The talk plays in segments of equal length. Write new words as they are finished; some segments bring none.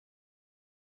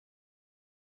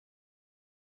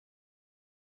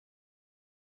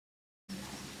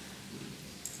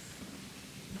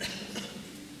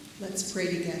Let's pray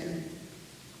together.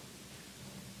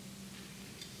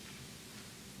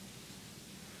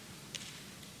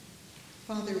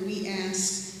 Father, we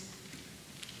ask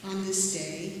on this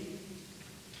day,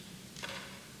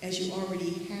 as you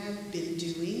already have been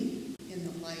doing in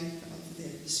the life of the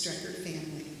Strecker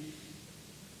family,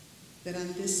 that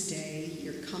on this day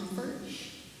your comfort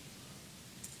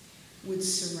would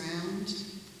surround,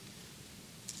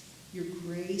 your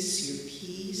grace, your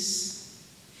peace,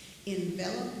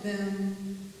 envelop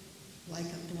them like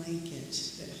a blanket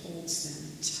that holds them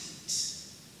tight.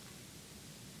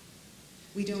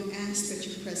 We don't ask that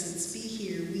your presence be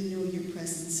here. We know your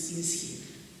presence is here.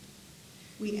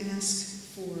 We ask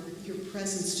for your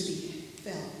presence to be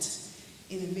felt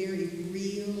in a very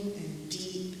real and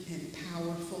deep and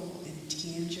powerful and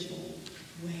tangible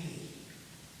way.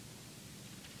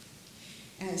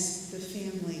 As the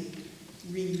family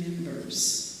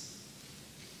remembers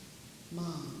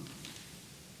Mom,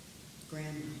 Grandma,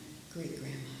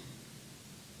 great-grandma.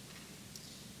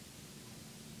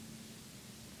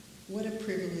 What a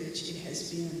privilege it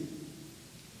has been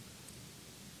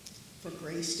for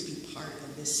Grace to be part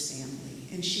of this family,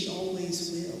 and she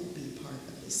always will be part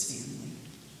of this family.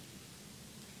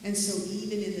 And so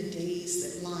even in the days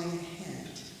that lie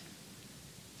ahead,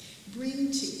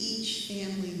 bring to each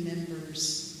family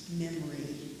member's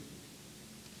memory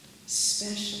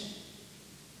special,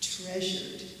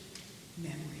 treasured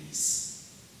memories,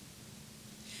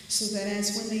 so that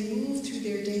as when they move through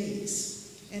their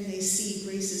days and they see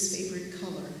Grace's favorite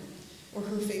color or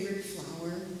her favorite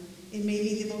flower in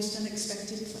maybe the most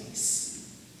unexpected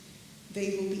place,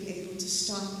 they will be able to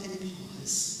stop and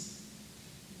pause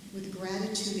with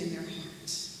gratitude in their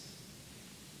heart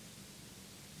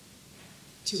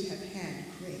to have had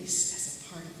Grace as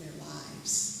a part of their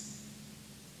lives,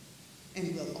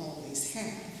 and will always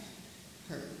have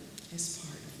her as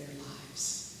part of their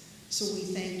lives. So we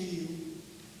thank you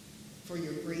for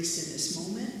your grace in this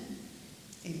moment,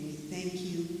 and we thank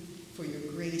you for your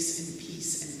grace and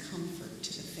peace and comfort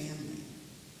to the family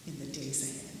in the days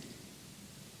ahead.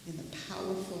 In the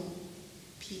powerful,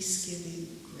 peace-giving,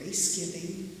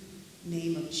 grace-giving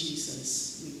name of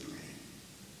Jesus, we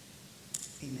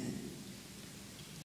pray. Amen.